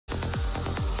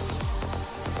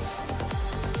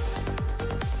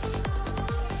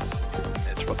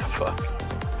fuck?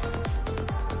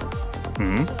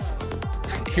 Hmm?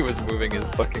 He was moving his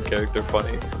fucking character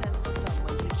funny.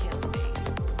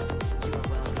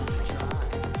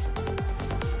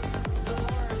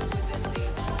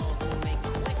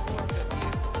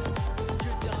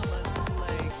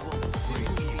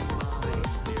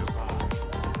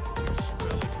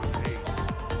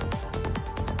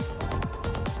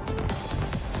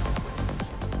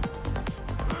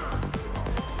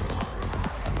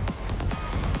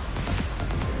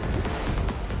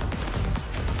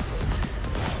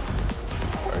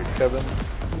 Kevin.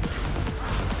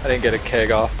 I didn't get a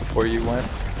keg off before you went.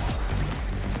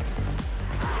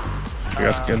 You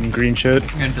guys getting green shit?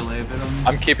 I'm gonna delay a bit on.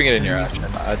 I'm keeping it in your action.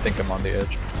 I think I'm on the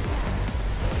edge. You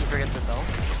forget the bell.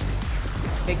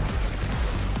 Hey.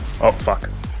 Oh, fuck.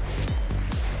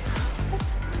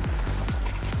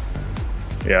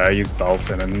 Yeah, I used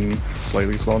Dolphin and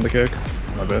slightly slowing the kick.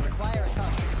 My bad.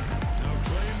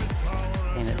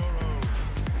 Damn it.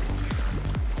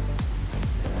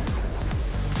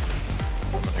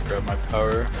 I'm gonna grab my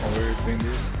power while we're doing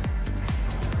these.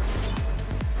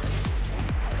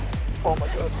 Oh my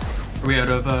god. Are we out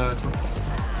of torps?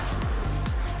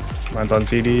 Mine's on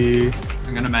CD.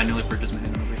 I'm gonna manually purchase my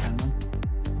animals if I can then.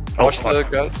 Oh, Watch the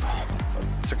fuck. guy.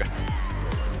 It's okay.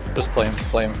 Just play him,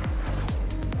 play him.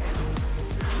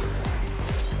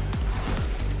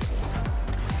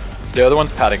 The other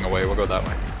one's padding away, we'll go that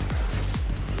way.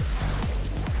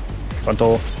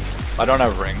 Frontal. I don't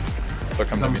have ring, so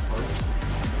come to I'm me. slow.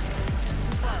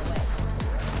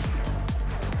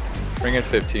 Ring at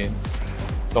 15.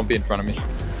 Don't be in front of me. I'm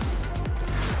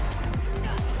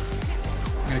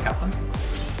gonna cap them.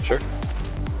 Sure.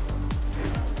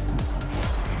 That's fine.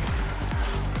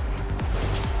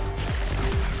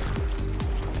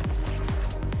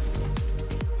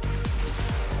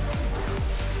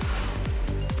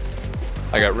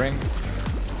 I got ring.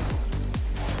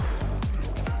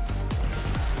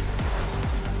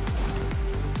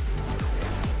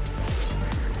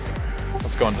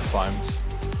 Let's go into slimes.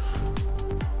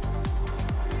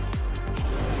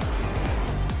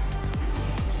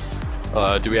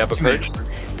 Do we have a purge?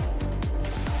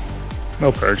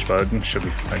 No purge, but should be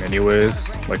fine anyways.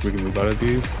 Like, we can move out of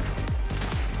these.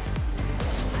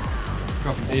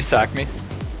 Can you sack me?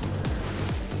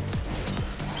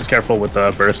 Just careful with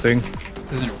bursting.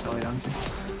 There's no belly down too.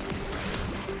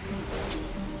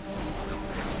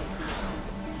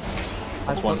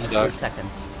 That's one 4 stack.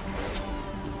 seconds.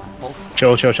 Hold.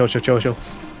 Chill, chill, chill, chill, chill, chill.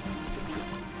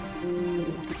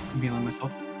 I'm healing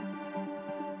myself.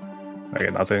 I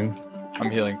get nothing.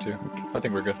 I'm healing too. I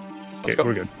think we're good. Let's Okay, go.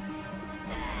 we're good.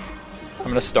 I'm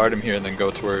gonna start him here and then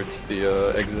go towards the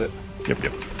exit. Yep,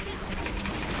 yep.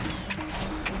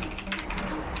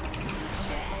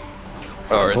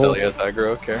 Oh, Oh. Ardelia has aggro,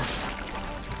 okay.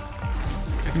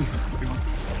 I can dismiss if you want.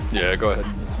 Yeah, go ahead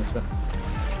and dismiss it.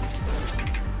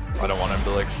 I don't want him to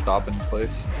like stop in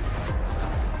place.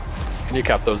 Can you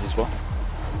cap those as well?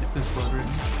 Yep, there's slow right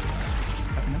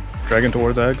now. Capping it. Dragon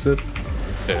toward the exit.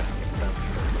 Yeah.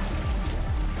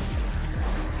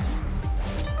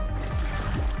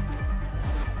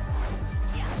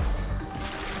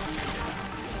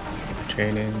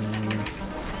 Chaining.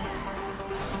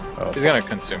 Oh, He's gonna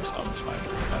consume some, it's fine, it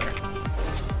doesn't matter.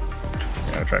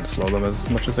 yeah, I'm trying to slow them as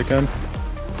much as I can.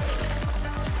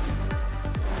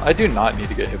 I do not need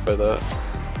to get hit by that.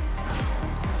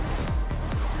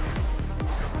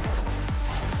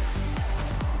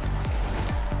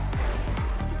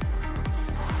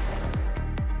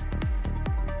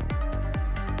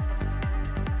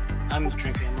 I'm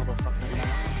drinking a little fucking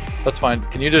now. That's fine.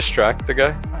 Can you distract the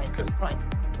guy? Fine, it's fine.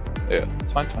 Yeah,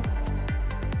 it's fine, it's fine.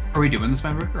 Are we doing the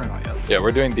spine breaker or not yet? Yeah,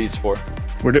 we're doing these four.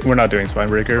 We're not doing spine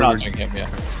breaker. We're not We're- doing him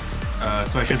yet.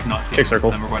 So I should not see Kick it,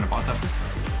 circle. then we're going to boss after.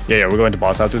 yeah, yeah, we're going to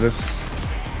boss after this.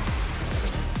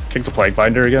 Kick the plague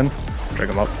binder again. Drag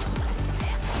him up.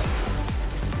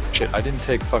 Shit, I didn't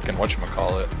take fucking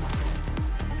whatchamacallit.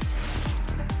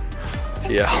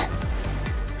 TL.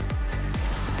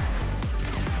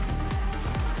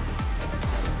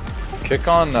 Kick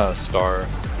on Star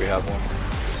if we have one.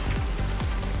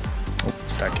 Oh,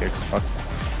 stack kicks. Fuck.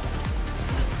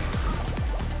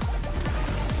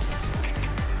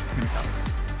 I'm gonna cap.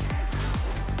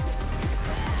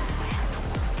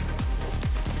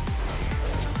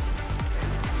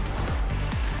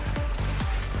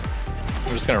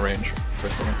 I'm just gonna range for a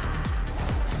second.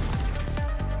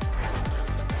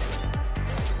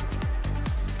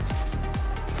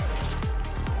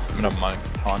 I'm gonna mine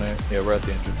Tane. Yeah, we're at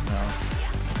the entrance now.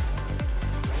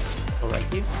 Go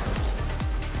right here.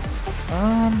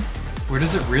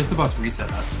 Where's the boss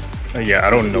reset at? Yeah, I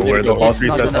don't know We need where to the go boss in.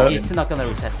 It's not resets gonna- at. It's not gonna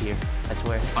reset here. I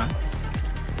swear. It's fine.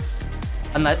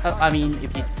 I mean,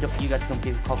 if you guys don't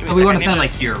give copy. Oh, we want to stand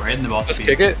like here, right? And the boss Just will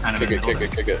kick be it, kind of kick in it, the kick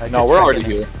middle it, kick it. I No, just we're tried already it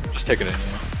in. healing. Just take it in,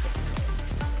 yeah.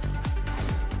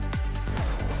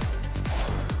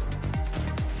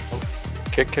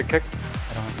 Kick, kick, kick.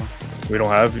 I don't have one. We don't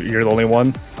have. You're the only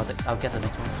one. I'll get the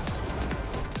next one.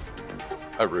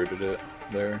 I rooted it.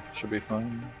 There, should be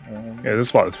fine. Yeah, this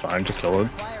spot is fine. Just kill it.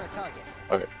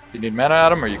 Okay, you need mana,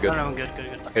 Adam, or are you good? No, I'm good,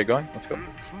 good. Okay, going. Let's go.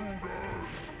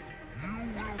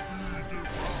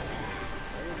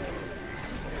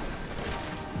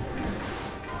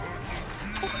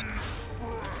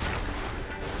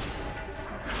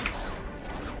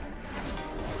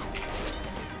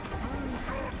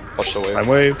 Push the wave. Time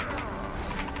wave.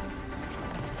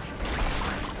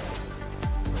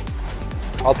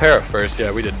 I'll pair it first.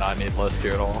 Yeah, we did not need lust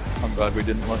here at all. I'm glad we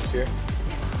didn't lust here.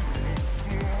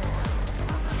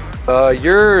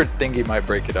 Your thingy might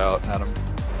break it out, Adam.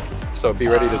 So be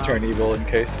ready to turn evil in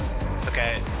case.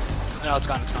 Okay. No, it's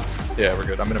gone, it's gone, it's gone. Yeah, we're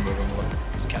good. I'm gonna move him a little.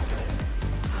 It's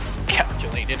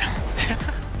calculated.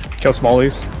 Kill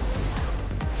smallies.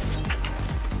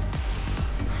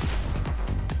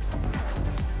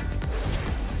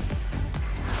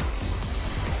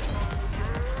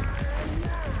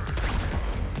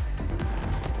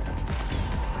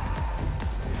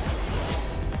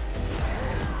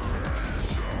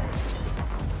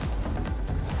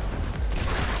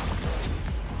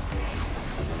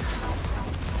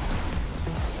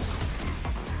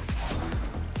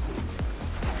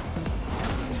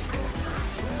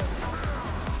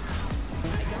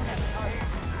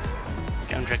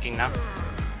 Okay, I'm drinking now.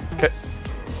 Okay.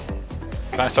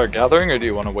 Can I start gathering, or do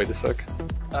you want to wait a sec?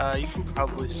 You can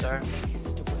probably start.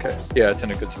 Okay. Yeah, it's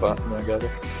in a good spot. I'm gonna gather.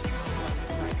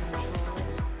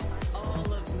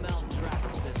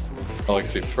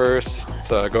 Alex be first.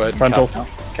 So go ahead and Frontal. cap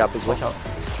now. Cap as well. Watch out.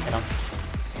 Get on.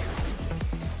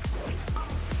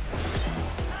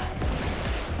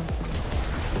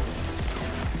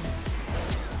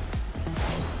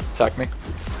 Attack me.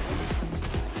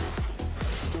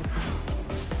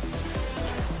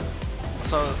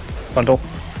 So Frontal.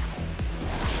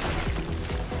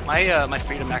 my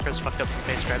freedom macro is fucked up from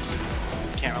face grabs, so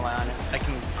can't rely on it. I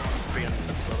can freedom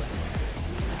but slowly.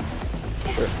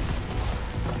 Sure.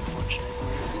 Unfortunately.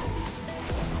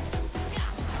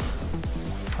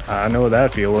 I know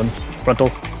that feeling. Frontal.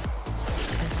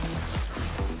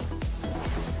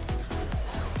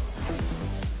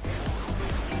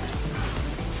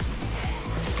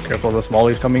 Careful, the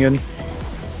smallies coming in.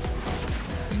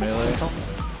 Melee.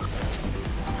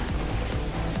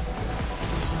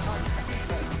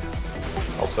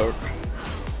 Also.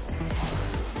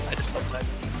 I just built type.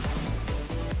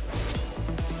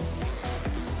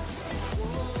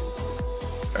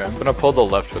 Alright, I'm gonna pull the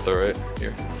left with the right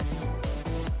here.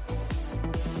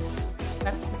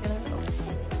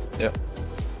 Yep.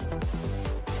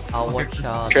 I'll Okay. watch.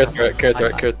 Care threat, care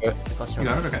threat, care threat. You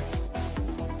got it? Okay.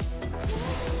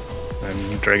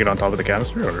 And drag it on top of the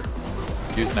canister, or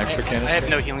Use an extra canister. I have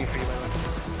no healing for you, by the way.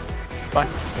 Fine.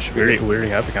 That should we be already, good. we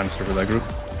already have the canister for that group.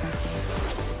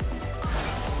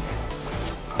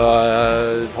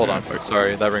 Hold on.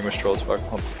 Sorry, that ring was troll as fuck.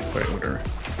 Hold on. Wait, whatever.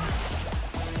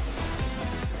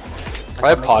 I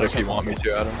have pot if you want me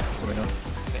to, Adam. Just let me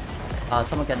know.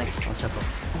 Someone get next on circle.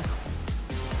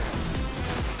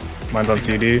 Mine's on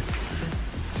CD.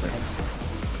 Thanks.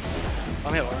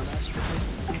 I'm here, Aura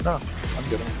Master. No, I'm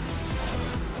good.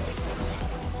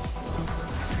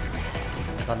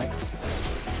 I got next.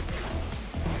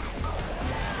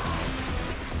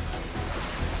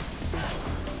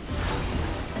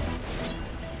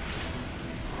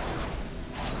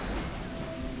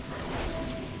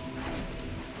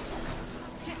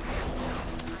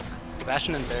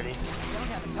 Bastion in 30.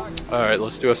 Alright,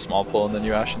 let's do a small pull and then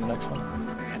you ash in the next one.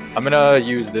 I'm gonna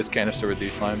use this canister with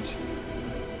these slimes.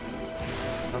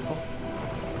 Purple.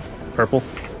 Purple.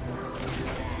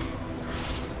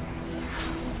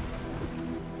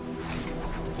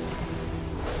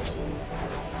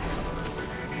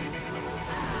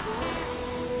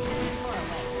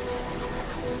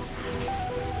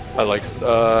 I like,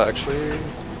 actually,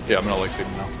 yeah, I'm gonna like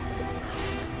Sweden now.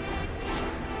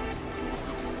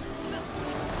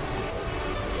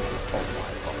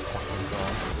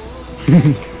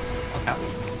 Okay.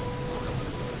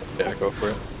 Yeah, go for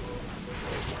it.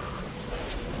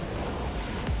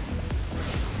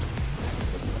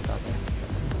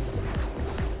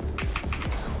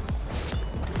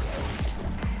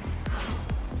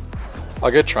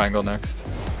 I'll get triangle next.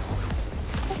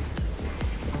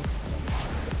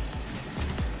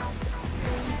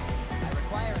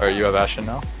 Alright, you have Ashen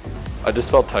now? I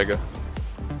dispelled Taiga.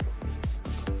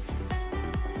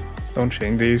 Don't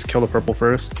chain these. Kill the purple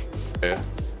first. Yeah.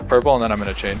 Purple, and then I'm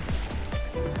gonna chain.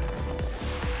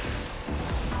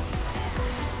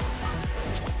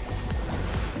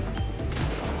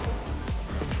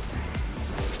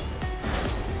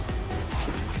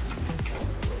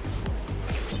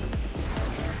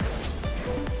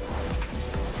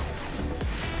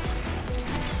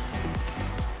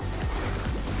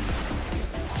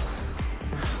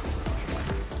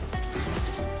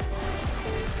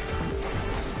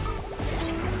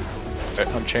 Okay,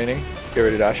 I'm chaining. Get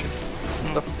ready to dash it.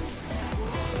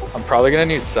 Stuff. I'm probably gonna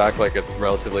need sack like it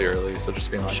relatively early, so just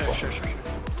be mindful. Sure. You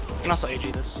can also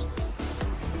AG this.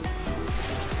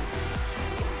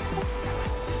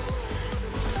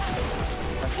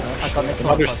 I got next I'm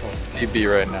one. under Purple. CB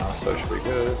right now, so it should be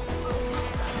good.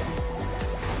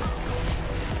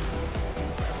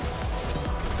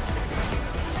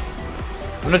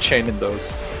 I'm gonna chain in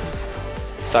those.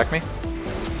 Attack me.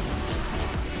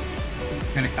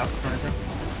 I'm gonna cap for it.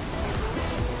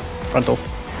 Frontal.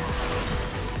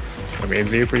 Let me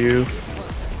AZ for you.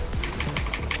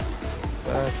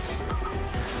 That.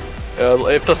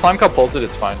 If the slime cup pulls it,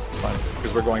 it's fine. It's fine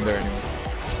because we're going there anyway.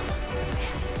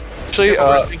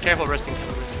 Actually, Careful resting.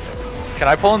 can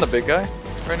I pull in the big guy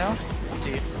right now? Up to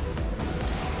you.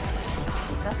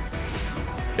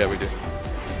 Yeah, we do.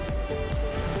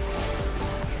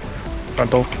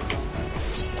 Frontal.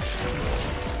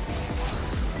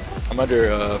 I'm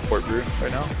under Fort Brew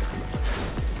right now.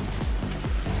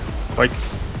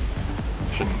 Lights.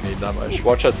 Shouldn't need that much.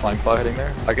 Watch that slime claw hitting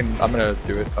there. I'm gonna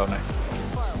do it. Oh, nice.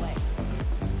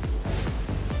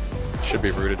 Should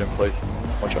be rooted in place.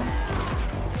 Watch out.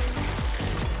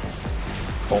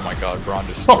 Oh my god, Braun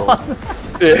just rolled.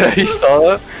 Yeah, you saw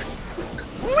that?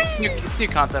 It's new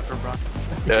content for Braun.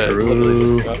 Yeah, it True. literally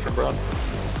just came out for Braun.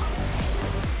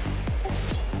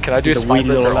 Can I do He's a Swiper weedy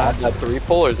for little- that 3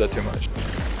 pull, or is that too much?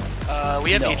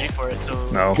 We have No. AG for it, so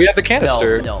No. We have the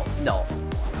canister. No.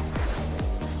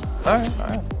 Alright.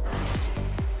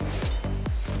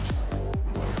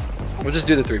 We'll just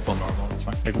do the 3 pull normal, it's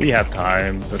fine. Like, we have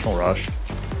time. There's no rush.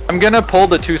 I'm gonna pull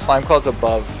the 2 slime claws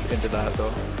above into that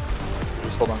though.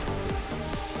 Just hold on.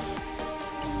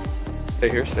 Stay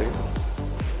here, stay here.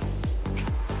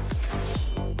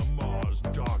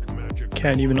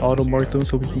 Can't even auto mark them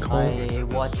so we can call. I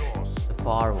watch the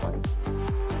far one.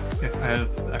 Okay, I have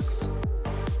X.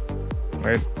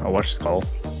 Right? I'll watch the call.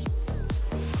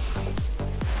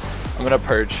 I'm gonna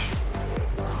purge.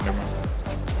 Never mind.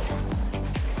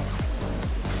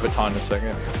 Baton in a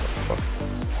second. Fuck.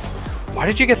 Why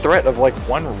did you get threat of like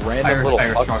one random little I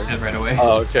fucker? responded right away.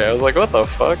 Oh, okay. I was like, what the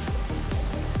fuck?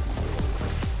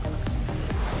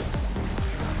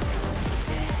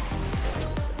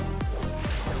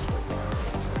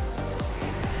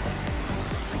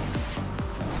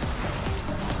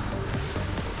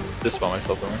 Dispel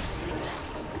myself, don't worry.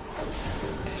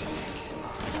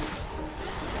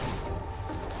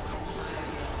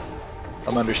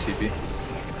 I'm under CP.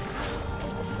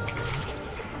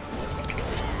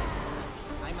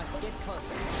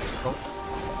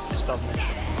 dispel mesh.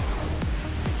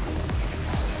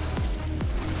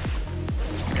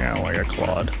 Yeah, like a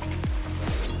Claude.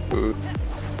 Ooh.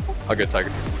 I'll get Tiger.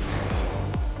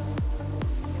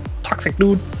 Toxic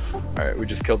dude. Alright, we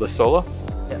just killed the solo.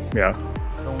 Yeah.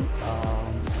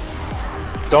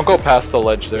 Don't go past the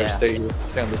ledge there. Yeah. Stay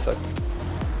on this side.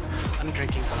 I'm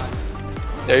drinking behind.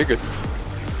 Yeah, you're good.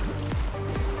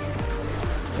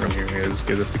 We're gonna just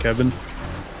give this to Kevin.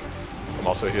 I'm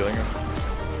also healing him.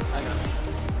 I got it.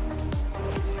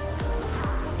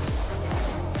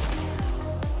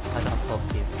 I got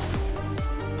both here.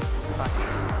 Fine.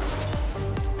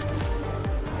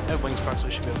 I have wings spark, so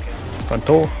we should be okay.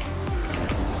 Frontal.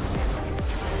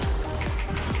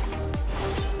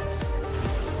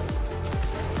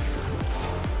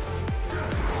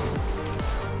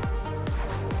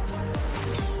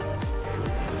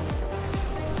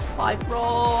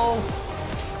 Bro.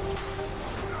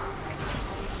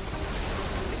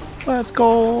 Let's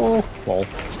go. Lol.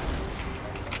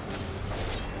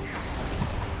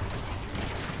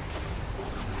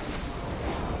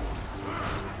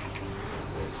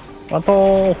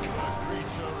 Frontal.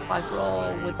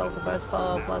 Bro, without the first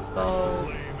buff, let's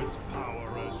go.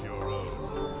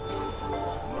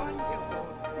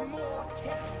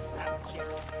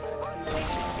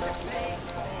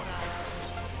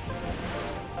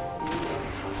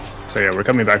 So yeah, we're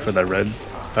coming back for that red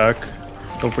pack.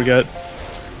 Don't forget.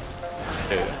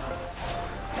 Yeah.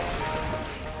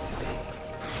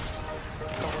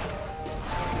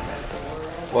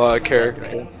 Well, I care.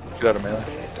 Get out of melee.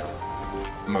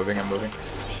 I'm moving.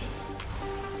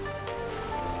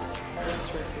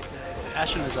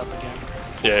 Ashen is up again.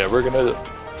 Yeah, we're gonna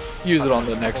use it on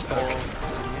the next pack.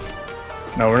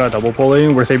 No, we're not double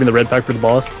pulling. We're saving the red pack for the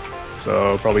boss.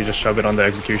 So probably just shove it on the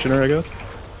executioner, I guess.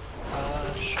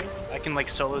 Sure. I can like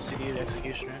solo CD the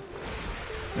executioner.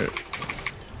 Yeah.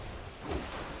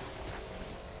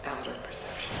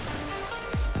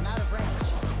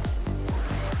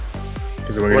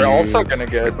 We're also gonna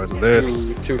get this.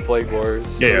 two Plague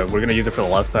Wars. Yeah, we're gonna use it for the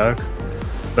left pack.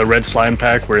 The red slime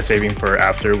pack we're saving for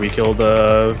after we kill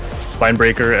the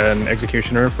Spinebreaker and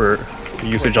Executioner for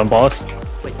usage on boss.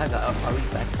 Wait, Tiger, are we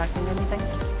backtracking anything?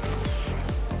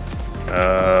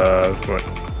 What?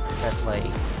 That's like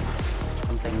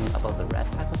something about the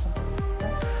red pack or something?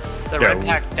 The Yeah, red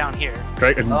pack down here.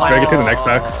 Drag it to the next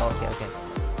pack. Okay,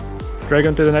 okay. Drag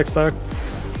him to the next pack.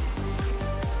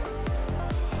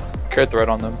 Carrot thread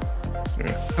on them.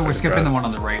 Yeah. Oh, we're skipping the one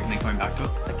on the right and then coming back to it.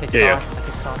 A kickstart, Yeah. a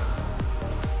kickstart.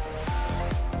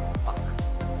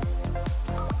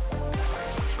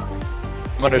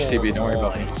 I'm under CB, don't worry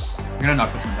about me. I'm gonna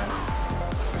knock this one down.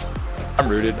 I'm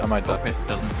rooted, I might Oh, die. it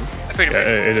doesn't move. I figured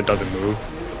Yeah, it doesn't move.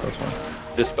 That's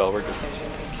fine. Dispel, we're good.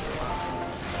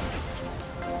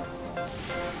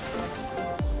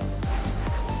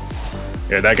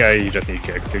 Yeah, that guy, you just need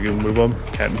kicks to move him.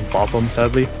 Can't bop him,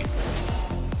 sadly.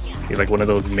 He's like one of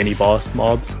those mini boss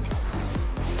mobs.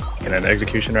 And then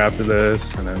Executioner after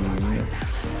this, and then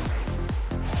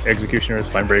Executioner,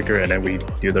 Spinebreaker, and then we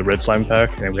do the red slime pack,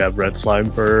 and then we have red slime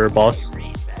for boss.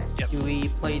 Do we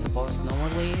play the boss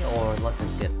normally or lesson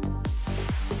skip?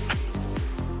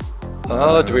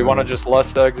 Do we want to just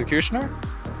lust the Executioner?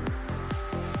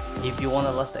 If you want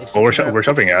to less the Well, executioner, we're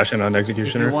shoving Ashen on if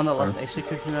Executioner. you want to less the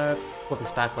executioner, put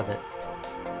this back with it.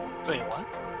 Wait,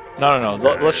 what? No.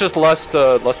 Let's just lust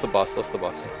the boss. Lust the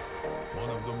boss.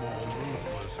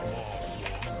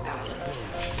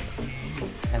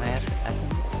 Can I ask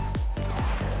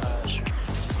Sure.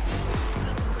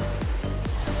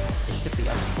 it should be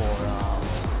up for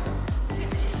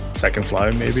Second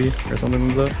slime, maybe, or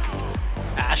something like that.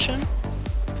 Ashen?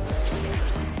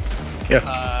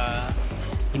 Yeah,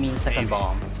 he means second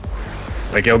bomb.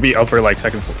 like it'll be up for like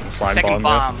second slime Second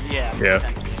bomb. bomb, yeah. Yeah.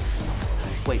 potentially.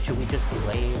 Wait, should we just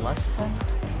delay less then?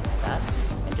 That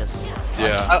and just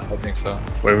Yeah, I think so.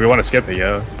 Wait, we want to skip it,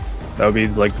 yeah. That would be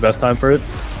like the best time for it.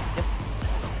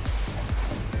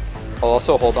 I'll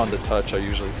also hold on to touch. I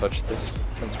usually touch this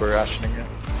since we're ashening it.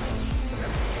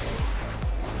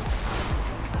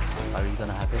 Are you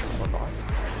gonna have it for boss?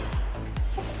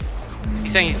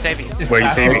 He's saying he's saving it. Where you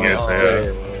saving it, so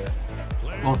yeah.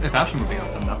 Well, if Ashen would be up,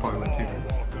 then that probably would too.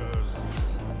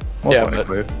 Most Yeah,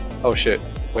 likely. Oh shit.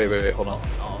 Wait, hold on.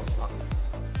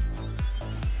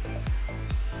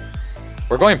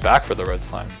 We're going back for the red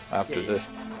slime after this.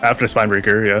 After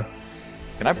Spinebreaker, yeah.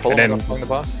 Can I pull And him then- without pulling the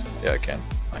boss? Yeah, I can.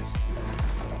 Nice.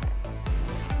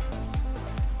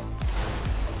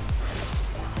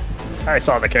 I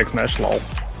saw the kick smash, lol.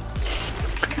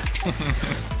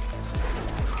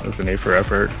 That was an A for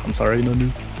effort. I'm sorry,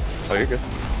 Nanu. Oh, you're good.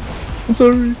 I'm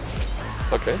sorry.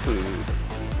 It's okay, dude.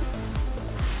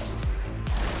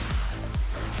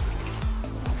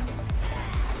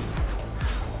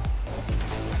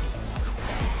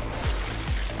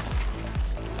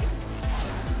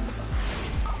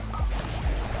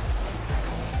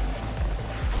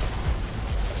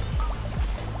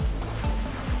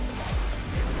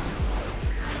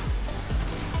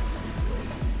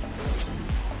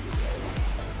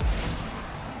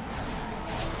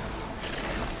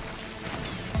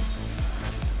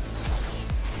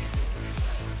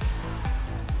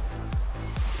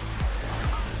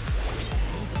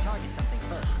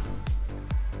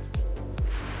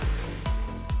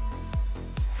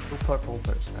 Two purple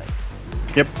first,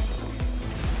 right? Yep.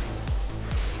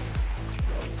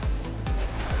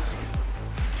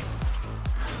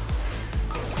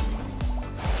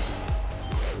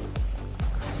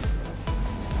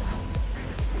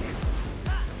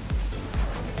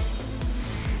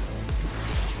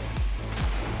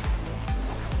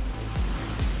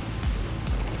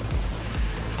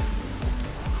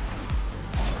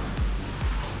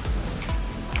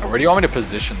 Where do you want me to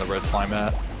position the red slime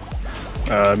at?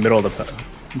 Middle of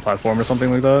the platform or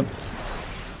something like that.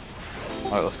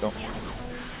 Alright, let's go.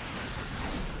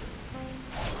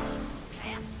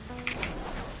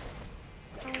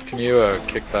 Can you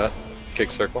kick that?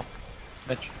 Kick circle?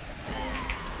 Mitch?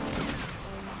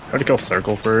 Try to kill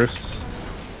circle first.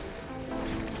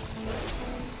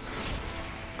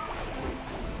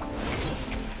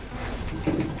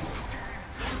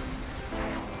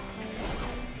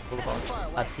 Full boss.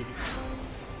 Lab CD.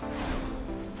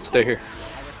 Stay here.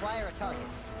 I require a target.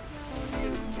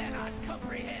 You cannot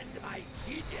comprehend my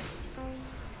genius.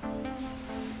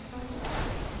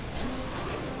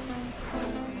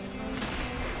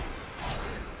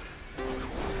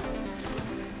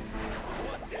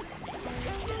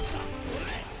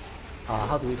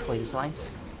 How do we play the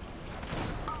slimes?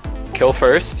 Kill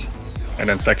first. And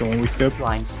then second one we skip.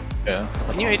 Slimes. Yeah.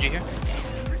 Can you AG here?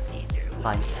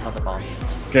 Slimes, not the bombs.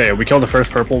 Yeah, we kill the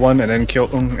first purple one and then kill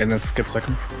and then skip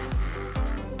second.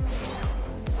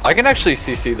 I can actually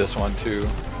CC this one too.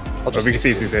 I'll Or just we can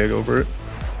CC over it.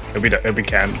 If we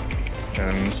can.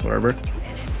 And whatever.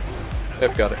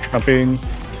 Yep, got it. Jumping.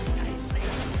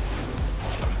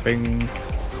 Jumping.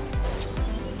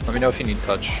 Let me know if you need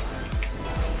touch.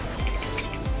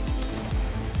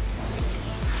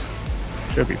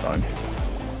 Should be fine.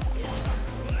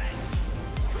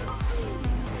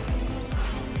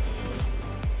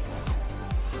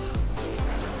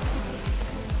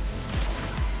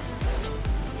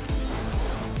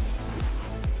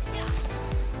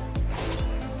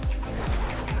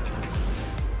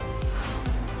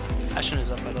 Ashen is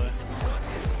up, by the way.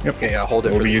 Yep. Okay, yeah, hold it.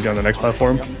 We'll for be this using on the next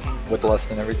platform. with less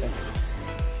than everything.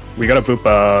 We gotta boop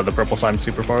the purple slime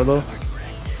super far though.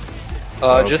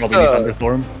 Just probably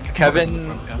thunderstorm. Kevin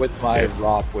with my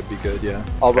ROP would be good, yeah.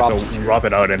 I'll Okay, ROP so the two. ROP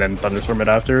it out and then thunderstorm it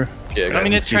after. Yeah, I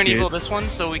mean, it's turn CC evil it. this one,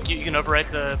 so you can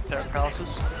overwrite the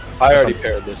paralysis. I already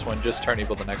paired this one, just turn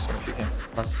evil the next one if you can.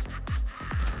 Plus,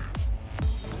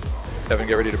 Kevin,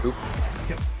 get ready to boop.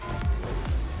 Yep.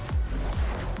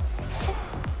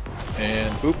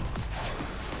 And boop.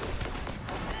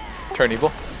 Turn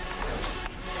evil.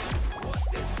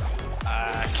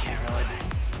 I can't really.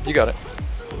 You got it.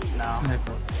 No.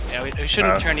 Yeah, we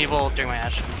shouldn't turn evil during my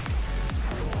action.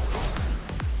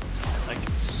 Like,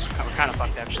 we're kind of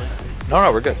fucked actually. No,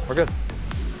 no, we're good. We're good.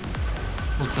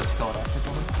 We'll just have to kill it after.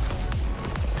 Probably.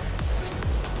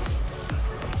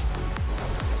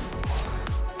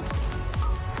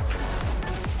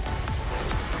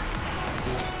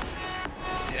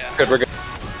 Yeah. Good, we're good.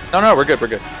 No, no, we're good. We're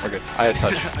good. We're good. I had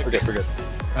touch. We're good. We're good.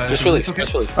 Just release. Okay.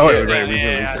 Just release. Oh, yeah, yeah, right, we yeah,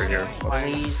 released yeah, it here.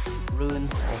 release, rune, or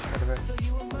whatever.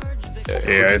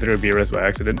 Yeah, I threw a BRS by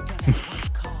accident.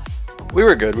 We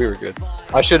were good. We were good.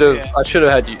 I should have. I should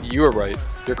have had you. You were right.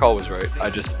 Your call was right. I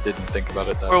just didn't think about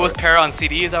it that Or was way. Para on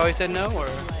CD? Is that why he said no? Or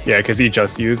Yeah, because he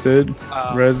just used it.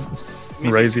 Rez,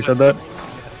 he said that.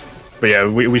 But yeah,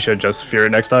 we should just fear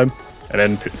it next time, and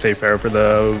then save Para for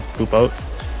the boop out.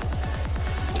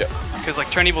 Yeah. because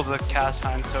like turn evil's a cast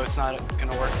time, so it's not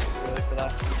gonna work really for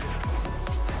that.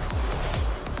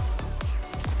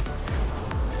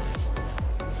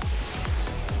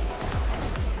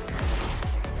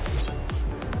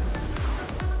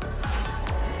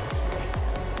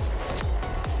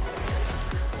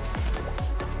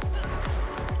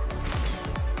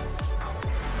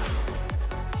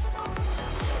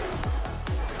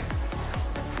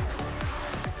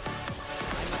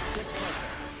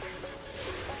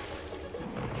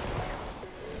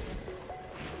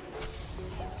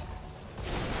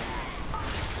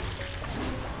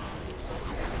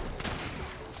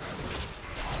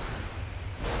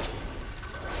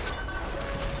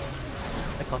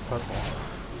 I got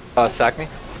purple. Sack me.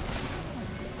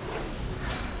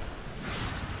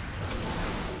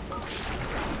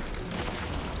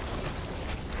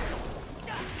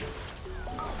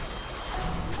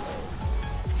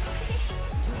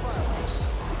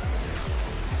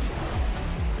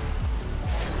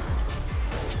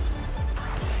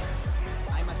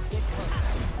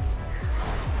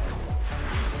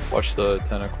 Watch the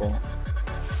tentacle.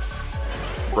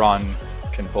 Ron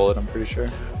can pull it, I'm pretty sure.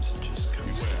 Do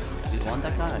you want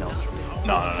that guy or no?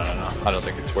 No. I don't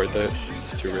think it's worth it.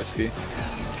 It's too risky.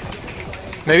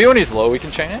 Maybe when he's low we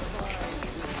can chain it? Just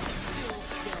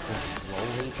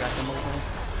slowly drag him over.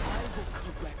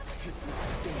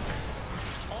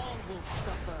 All will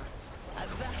suffer, as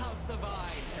the House of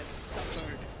Eyes has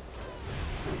suffered.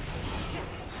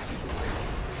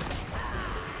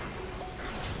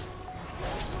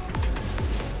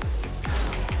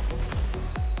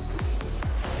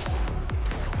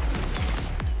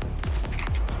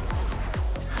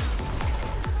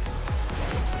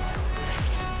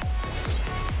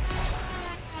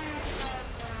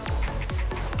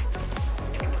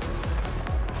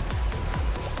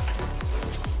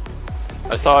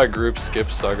 I saw a group skip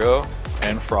Suggo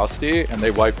and Frosty, and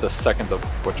they wiped the second of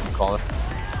whatchamacallit.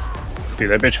 Dude,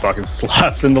 that bitch fucking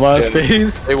slaps in the last Yeah,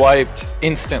 phase. They wiped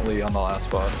instantly on the last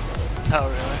boss. Oh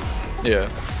really? Yeah,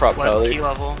 prop What Pelly, key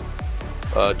level?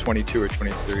 22 or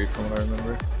 23 from what I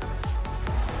remember.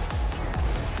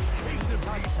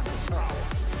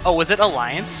 Oh, was it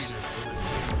Alliance?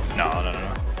 No.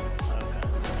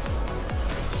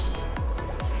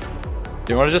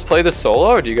 Do you want to just play this solo,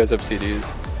 or do you guys have CDs?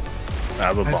 I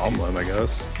have a I've bomb seen one, I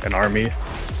guess. An army.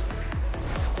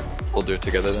 We'll do it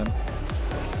together then.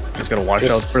 Just gonna watch out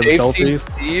Just for the save stealthies.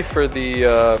 CC for the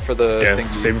Yeah, thing.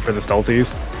 save it for the stealthies.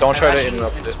 Don't try to Ashen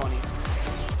interrupt in it. 20.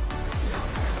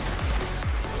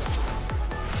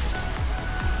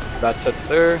 That set's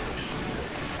there.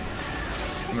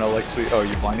 I'm gonna like sweep. Oh,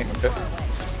 you're blinding? Okay.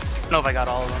 I don't know if I got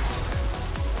all of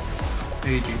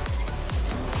them. AG.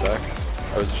 Sec.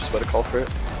 I was just about to call for it.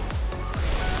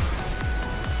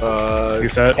 You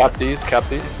set? Cap these, cap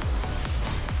these.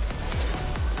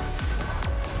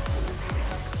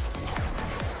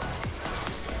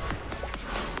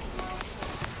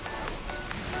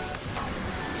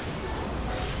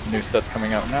 New set's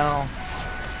coming out now.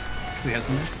 We have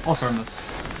some. I'll start on this.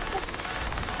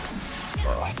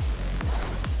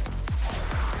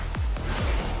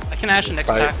 I can Ashen next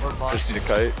Kite. pack or I boss. just need a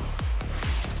kite.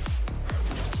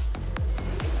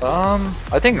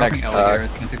 I think next Dropping pack. Alligator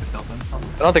is gonna take the stealth in. Probably.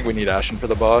 I don't think we need Ashen for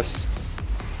the boss,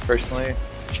 personally.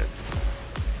 Shit.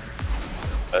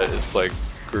 It's like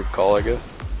group call, I guess.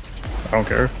 I don't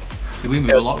care. Do we move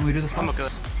a lot when we do this I'm boss?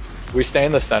 good. We stay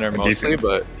in the center A mostly, decent-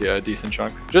 but yeah, a decent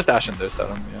chunk. Just Ashen this at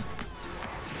him, yeah.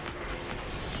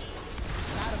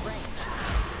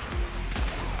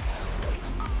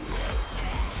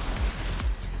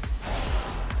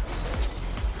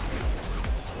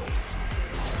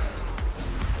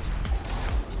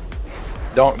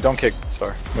 Don't kick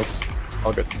Star. Nope.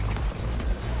 All good.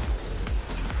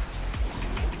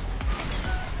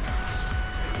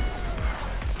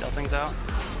 Steal things out.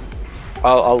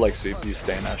 I'll like sweep. You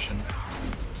stay in Ashen.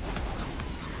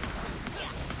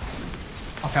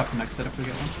 I'll cap the next set if we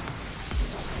get one.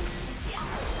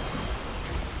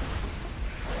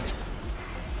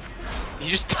 You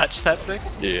just touched that thing?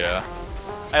 Yeah.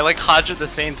 I like Hodge at the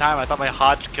same time. I thought my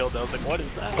Hodge killed it. I was like, what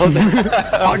is that?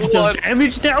 Hodge does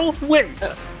damage now? Wait!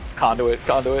 Conduit.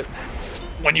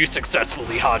 When you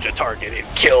successfully hodge a target, it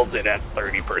kills it at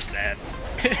 30%.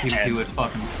 PvP would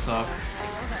fucking suck.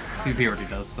 PvP already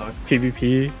does suck.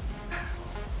 PvP.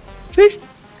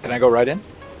 Can I go right in?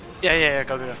 Yeah,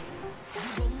 go. You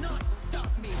will not stop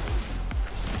me.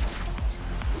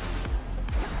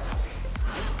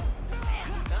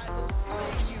 I will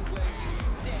slay you where you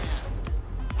stand.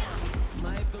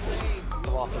 My blades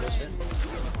Go will off of this shit.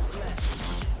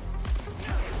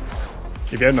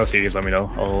 If you have no CDs, let me know.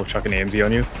 I'll chuck an AMZ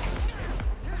on you.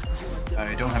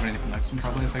 I don't have anything for the next one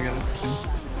probably if I get it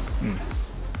soon.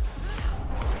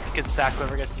 You can sack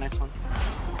whoever gets the next one.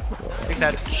 I think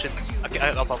that should. Okay,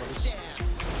 I'll bubble this.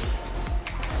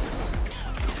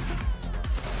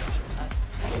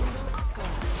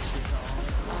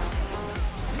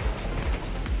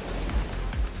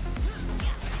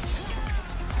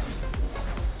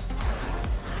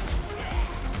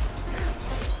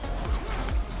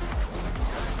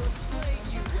 slay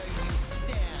you where you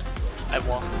stand. I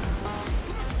won't.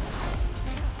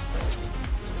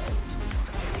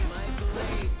 My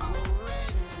blades will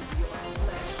rend your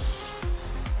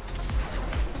flesh.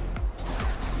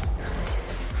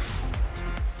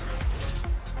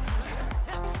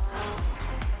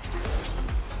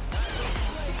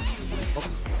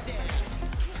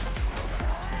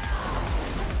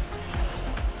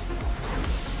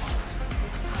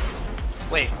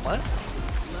 Wait, what?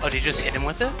 Oh, did you just hit him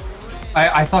with it?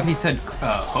 I thought he said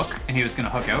hook and he was gonna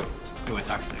hook out. It was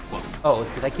actually float. Oh,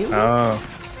 did I kill you? Oh.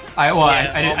 I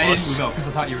Yeah, didn't almost. move out because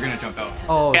I thought you were gonna jump out.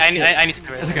 Oh, Yeah, shit. I need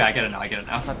to. It's okay, I get it now. I get it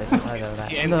now. Not that- not that-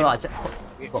 that. Yeah, No, MT. I said hook.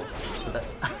 Well, so that-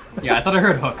 Yeah, I thought I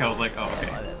heard hook. I was like, oh okay.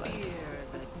 Fear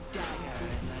the dagger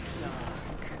in the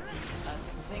dark. A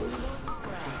single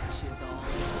scratch is all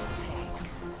it'll take.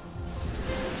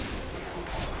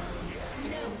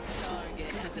 No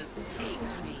target has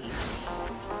escaped me.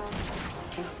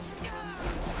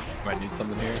 Might need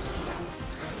something here.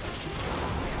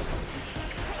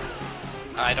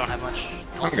 I don't have much.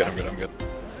 I'm good.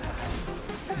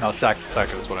 No, sack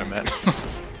is what I meant. A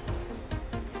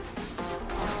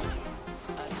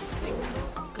single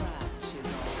scratch is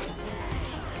all it'll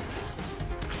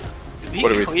take. Did we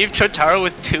What do we- cleave Chotaro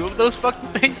with 2 of those fucking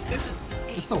things?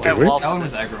 Just the Yeah, way well, that one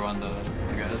was aggro on the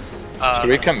guys. Should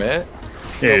we commit?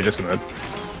 Yeah, just commit.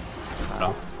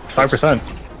 No. 5%.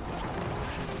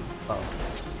 Oh.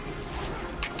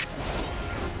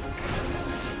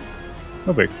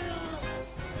 No big.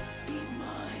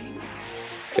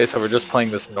 Okay, so we're just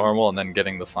playing this normal and then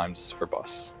getting the slimes for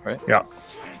boss, right? Yeah.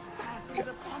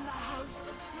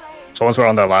 So once we're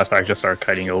on that last pack, just start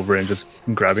kiting over and just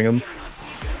grabbing them.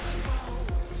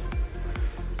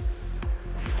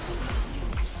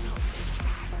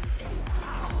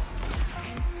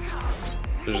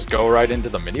 So just go right into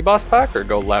the mini boss pack or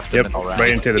go left Yep, and then around? right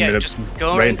into the Yeah, mini, just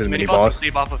go right into the mini boss and boss.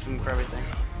 cleave off of him for everything.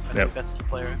 I Yep. think that's the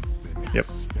player. Yep.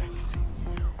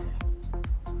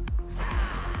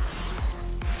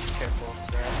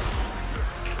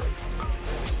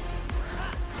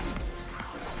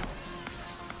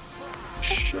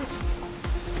 shit.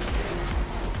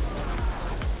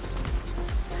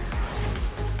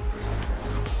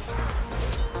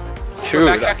 We're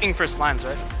Dude. backtracking for slimes,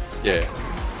 right? Yeah.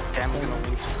 Okay, I'm gonna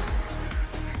wings.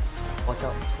 Watch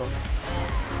out, slow.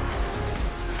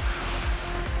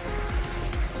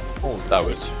 Oh, That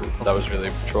was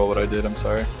really troll what I did. I'm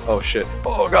sorry. Oh shit.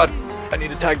 Oh god. I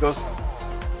need to tag those.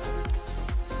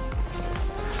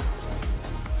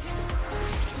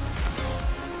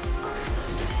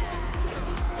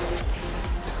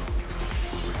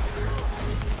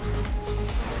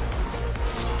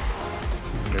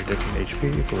 They're different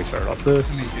HP, so we start off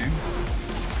this. Me too.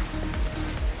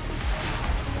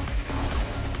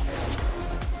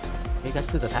 You guys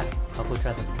do the pack. I'll go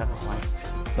try the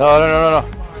slimes. No.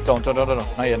 Don't.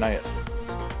 Not yet.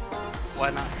 Why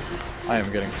not? I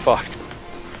am getting fucked.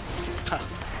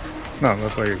 No,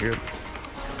 that's why you're good.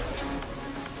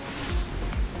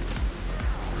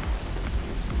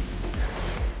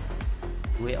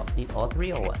 Do we need all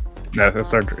three or what? No,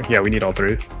 that's our. Yeah, we need all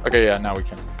three. Okay, yeah, now we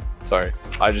can. Sorry.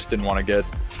 I just didn't want to get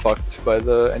fucked by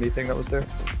anything that was there.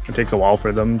 It takes a while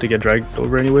for them to get dragged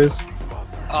over, anyways.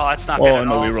 Oh, that's not good Oh at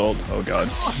no, all. we rolled. Oh god.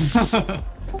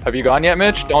 Have you gone yet,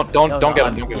 Mitch? Don't get him. Don't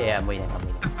get him. Yeah, I'm waiting.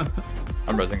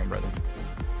 I'm rezzing.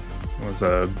 It was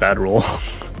a bad roll.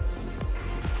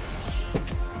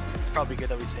 Probably good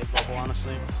that we saved level,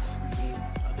 honestly.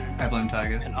 I blame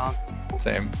Tiger. And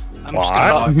Same. I'm just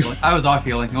gonna I was off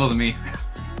healing. It wasn't me.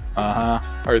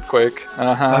 Earthquake.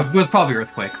 It was probably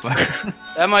Earthquake, but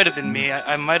That might have been me.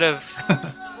 I might have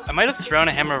thrown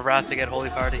a Hammer of Wrath to get Holy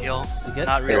Power to heal, You good?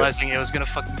 not realizing it was gonna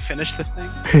fucking finish the thing.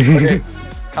 Okay.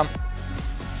 Come.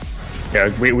 Yeah,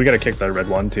 we gotta kick that red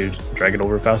one to drag it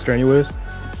over faster, anyways.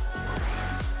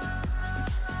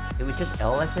 Did we just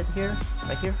LS it here?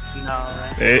 Right here? No,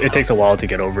 right? It takes a while to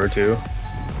get over too.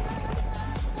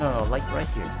 No, like right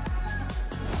here.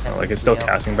 Like it's still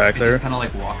casting back it there. just kind of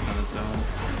like walks on its own.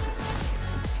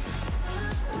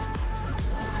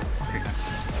 Okay,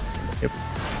 nice. Yep.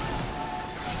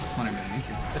 It's not even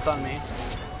easy. It's on me.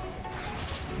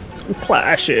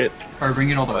 Clash it. Or bring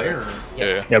it all the way, or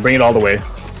Yeah. Yeah, bring it all the way.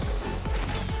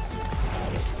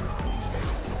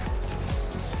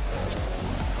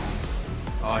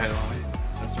 oh, hey,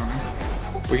 that's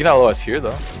storming. We can LOS here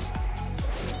though.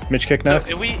 Mitch kick So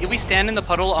next. if we stand in the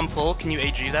puddle on pull, can you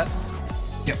AG that?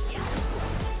 Yep.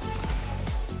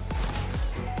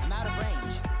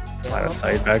 Slide a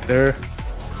sight back there.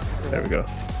 There we go.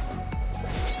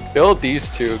 Build these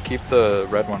two. Keep the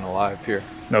red one alive here.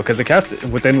 No, because it cast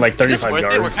within like Is this 35 worth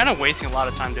yards. it? We're kind of wasting a lot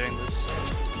of time doing this.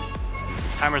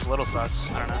 Timer's a little sus.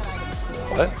 I don't know.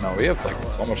 What? No, we have like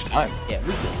so much time. Yeah,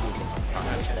 we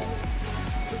can.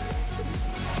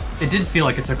 It did feel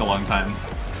like it took a long time.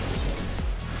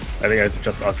 I think it's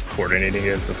just us coordinating it.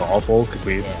 It's just awful because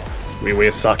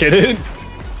we suck at it.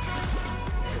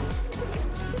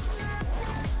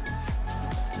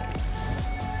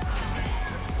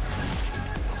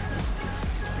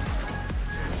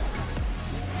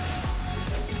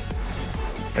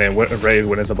 And Ray,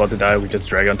 when it's about to die, we just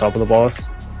drag on top of the boss.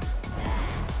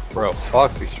 Bro,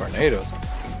 fuck these tornadoes.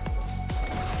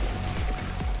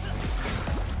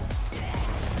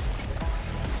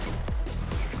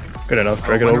 Good enough.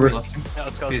 Drag it when are we over. listing? Yeah,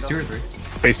 let's go. Phase Let's 2 go. or 3?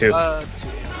 Phase 2. 2.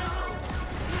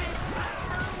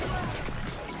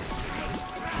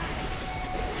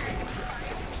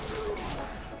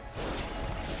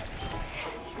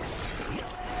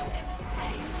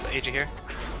 So AG here.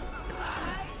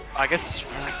 I guess.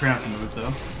 We're gonna have to move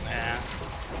though. Yeah.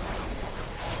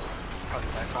 Probably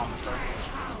back on the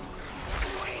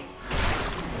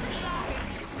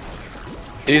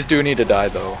These do need to die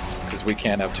though, because we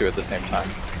can't have two at the same time.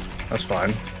 That's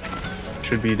fine.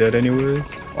 Should be dead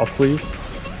anyways. Off cleave.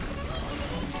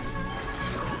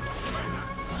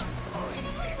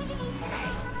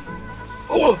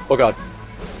 Oh god.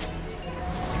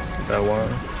 That one.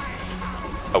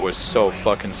 That was so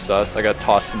fucking sus. I got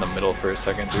tossed in the middle for a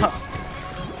second, dude. Can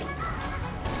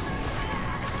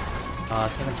I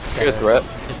just Take get a threat.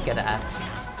 Just get an axe.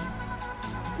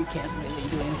 We can't really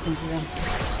do anything to them.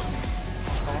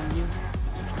 Calling you.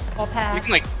 Oh, pack. You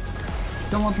can like.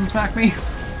 Don't let them smack me.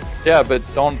 Yeah, but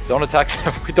don't attack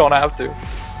them. We don't have to.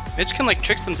 Mitch can like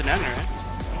trick them to Nana, right?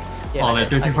 Yeah, Oh, I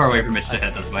they're can- too far away from Mitch to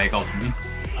hit. That's why he called for me.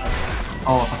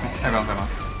 Oh, okay. Everyone.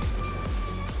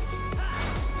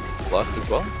 Plus as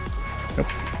well.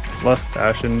 Lust,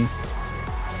 Ashen.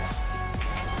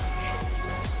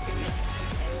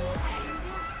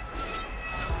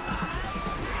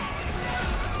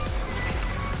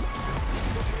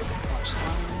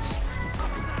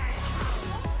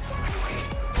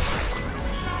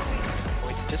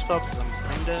 Wasted dispel because I'm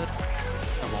brain dead.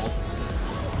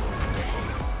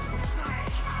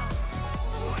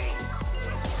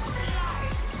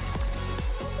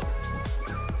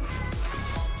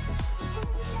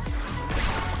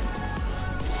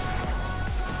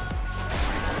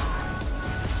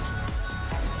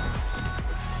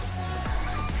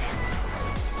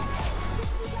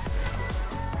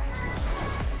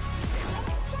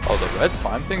 the red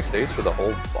slime thing stays for the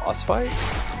whole boss fight?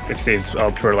 It stays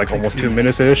up for like almost 2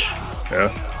 minutes-ish. Yeah.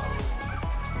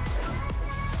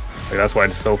 Like, that's why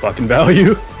it's so fucking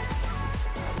value.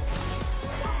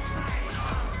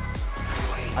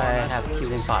 I have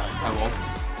healing 5. I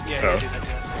will. Yeah, Oh. do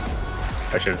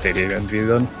that. I should have said AMZ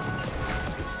then.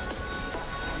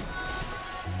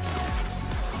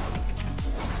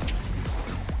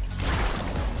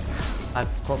 I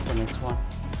have to go for next one.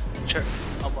 Sure.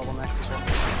 I'll bubble next as well.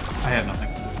 I have nothing.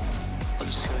 I'll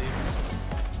just heal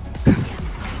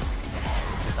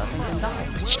It doesn't can die.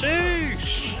 you.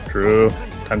 Sheesh! True.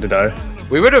 It's time to die.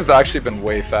 We would have actually been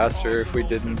way faster if we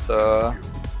didn't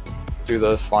do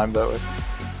the slime that way.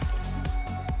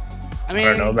 I I mean,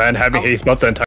 don't know, man. Having haste buff the entire